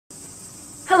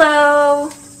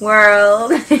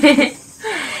world.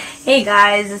 Hey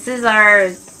guys, this is our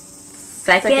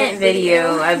second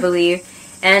video, I believe.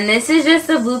 And this is just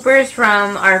the bloopers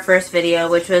from our first video,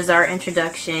 which was our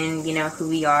introduction, you know, who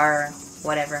we are,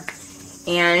 whatever.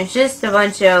 And it's just a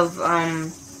bunch of,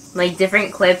 like,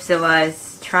 different clips of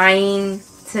us trying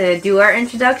to do our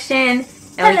introduction.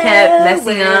 And we kept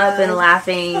messing up and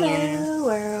laughing and,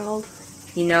 world.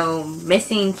 you know,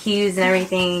 missing cues and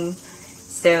everything.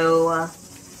 So,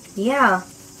 yeah.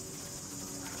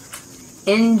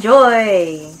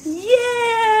 Enjoy! Yeah!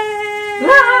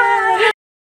 Ah!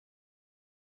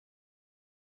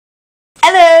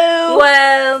 Hello!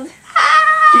 World!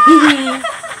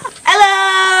 Hello!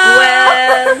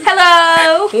 World!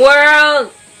 Hello!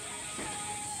 World!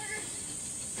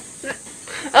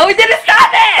 Oh, we didn't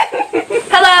stop it!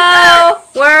 Hello!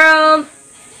 World!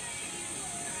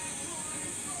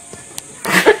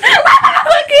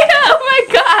 Look at you! Oh my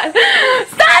god!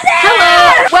 Stop it! Hello!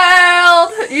 World!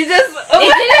 You just... I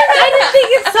didn't think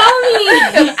it saw me!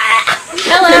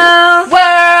 Hello!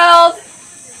 World!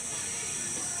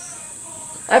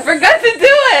 I forgot to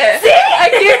do it! See? I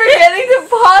keep forgetting to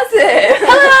pause it!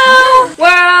 Hello!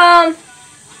 World!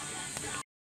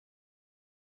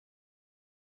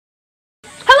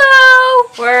 Hello!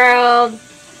 World!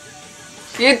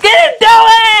 You didn't do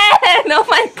it! Oh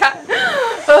my god!